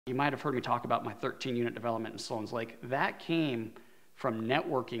You might have heard me talk about my 13-unit development in Sloan's Lake. That came from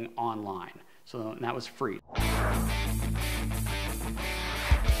networking online. So that was free.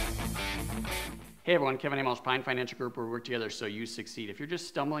 Hey everyone, Kevin Amos, Pine Financial Group, where we work together so you succeed. If you're just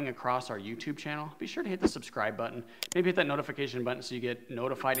stumbling across our YouTube channel, be sure to hit the subscribe button. Maybe hit that notification button so you get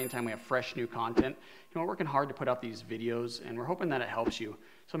notified anytime we have fresh new content. You know, we're working hard to put out these videos and we're hoping that it helps you.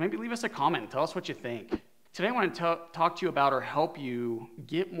 So maybe leave us a comment, tell us what you think. Today I want to talk to you about or help you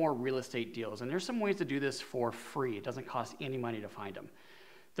get more real estate deals. And there's some ways to do this for free. It doesn't cost any money to find them.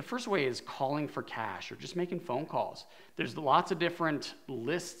 The first way is calling for cash or just making phone calls. There's lots of different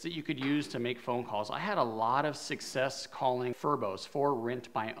lists that you could use to make phone calls. I had a lot of success calling FRBOs, for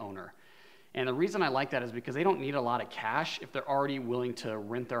rent by owner. And the reason I like that is because they don't need a lot of cash if they're already willing to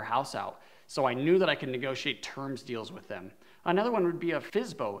rent their house out. So I knew that I could negotiate terms deals with them. Another one would be a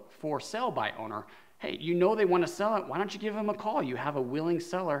FSBO, for sale by owner. Hey, you know they want to sell it. Why don't you give them a call? You have a willing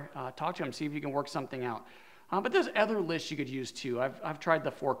seller. Talk to them, see if you can work something out. But there's other lists you could use too. I've tried the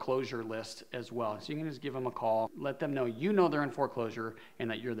foreclosure list as well. So you can just give them a call, let them know you know they're in foreclosure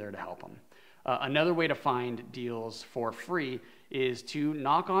and that you're there to help them. Another way to find deals for free is to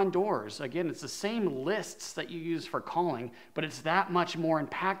knock on doors. Again, it's the same lists that you use for calling, but it's that much more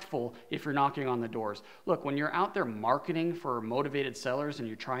impactful if you're knocking on the doors. Look, when you're out there marketing for motivated sellers and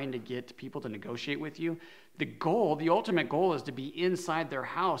you're trying to get people to negotiate with you, the ultimate goal is to be inside their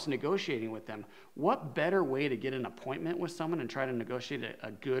house negotiating with them. What better way to get an appointment with someone and try to negotiate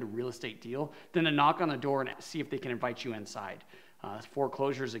a good real estate deal than to knock on the door and see if they can invite you inside?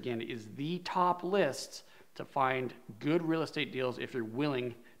 Foreclosures, again, is the top list to find good real estate deals if you're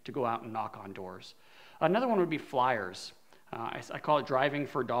willing to go out and knock on doors. Another one would be flyers. I call it driving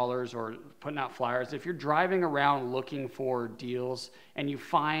for dollars or putting out flyers. If you're driving around looking for deals and you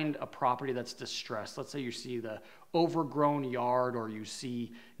find a property that's distressed, let's say you see the overgrown yard or you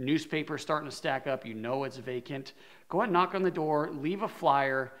see newspapers starting to stack up, you know it's vacant, go ahead and knock on the door, leave a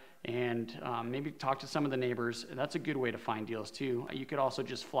flyer, and maybe talk to some of the neighbors. That's a good way to find deals too. You could also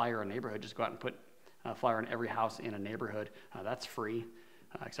just flyer a neighborhood, just go out and put a flyer in every house in a neighborhood. That's free,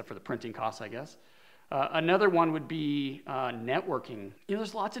 except for the printing costs, I guess. Another one would be networking. You know,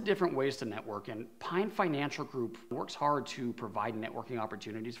 there's lots of different ways to network, and Pine Financial Group works hard to provide networking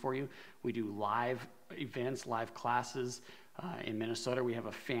opportunities for you. We do live events, live classes. In Minnesota, we have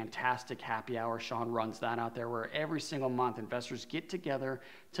a fantastic happy hour. Sean runs that out there, where every single month investors get together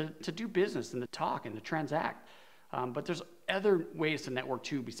to do business and to talk and to transact. But there's other ways to network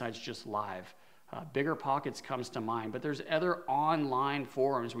too besides just live. Bigger Pockets comes to mind, but there's other online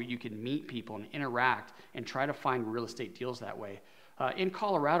forums where you can meet people and interact and try to find real estate deals that way. In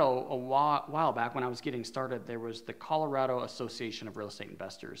Colorado, a while back when I was getting started, there was the Colorado Association of Real Estate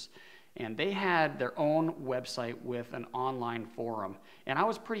Investors. And they had their own website with an online forum. And I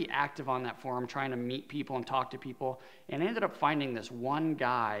was pretty active on that forum, trying to meet people and talk to people. And I ended up finding this one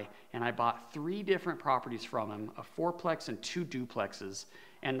guy, and I bought 3 different properties from him, a 4-plex and 2 duplexes.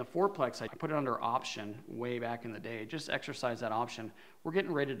 And the 4-plex, I put it under option way back in the day. Just exercise that option. We're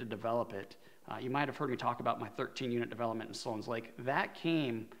getting ready to develop it. You might have heard me talk about my 13-unit development in Sloan's Lake. That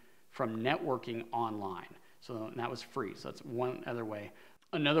came from networking online. So that was free. So that's one other way.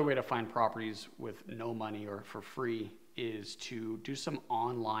 Another way to find properties with no money or for free is to do some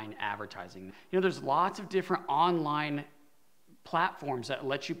online advertising. You know, there's lots of different online platforms that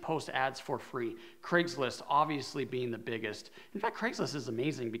let you post ads for free. Craigslist obviously being the biggest. In fact, Craigslist is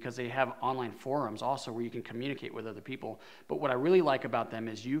amazing because they have online forums also where you can communicate with other people. But what I really like about them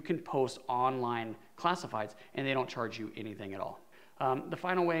is you can post online classifieds and they don't charge you anything at all. The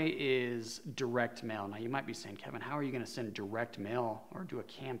final way is direct mail. Now you might be saying, Kevin, how are you going to send direct mail or do a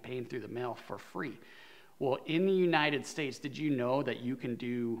campaign through the mail for free? Well, in the United States, did you know that you can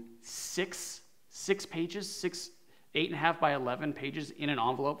do six pages, 8.5 by 11 pages in an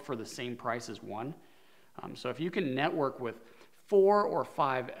envelope for the same price as one? So if you can network with 4 or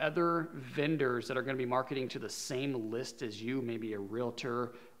 5 other vendors that are going to be marketing to the same list as you, maybe a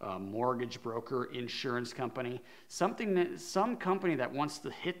realtor, a mortgage broker, insurance company, some company that wants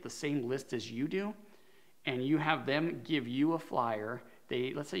to hit the same list as you do, and you have them give you a flyer.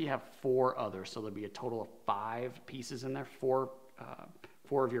 Let's say you have 4 others, so there'll be a total of 5 pieces in there, 4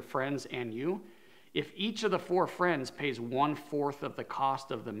 of your friends and you. If each of the 4 friends pays 1/4 of the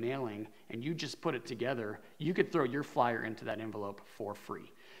cost of the mailing and you just put it together, you could throw your flyer into that envelope for free.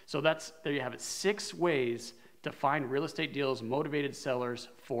 So there you have it, 6 ways to find real estate deals, motivated sellers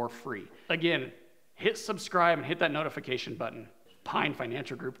for free. Again, hit subscribe and hit that notification button,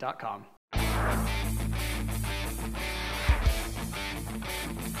 pinefinancialgroup.com.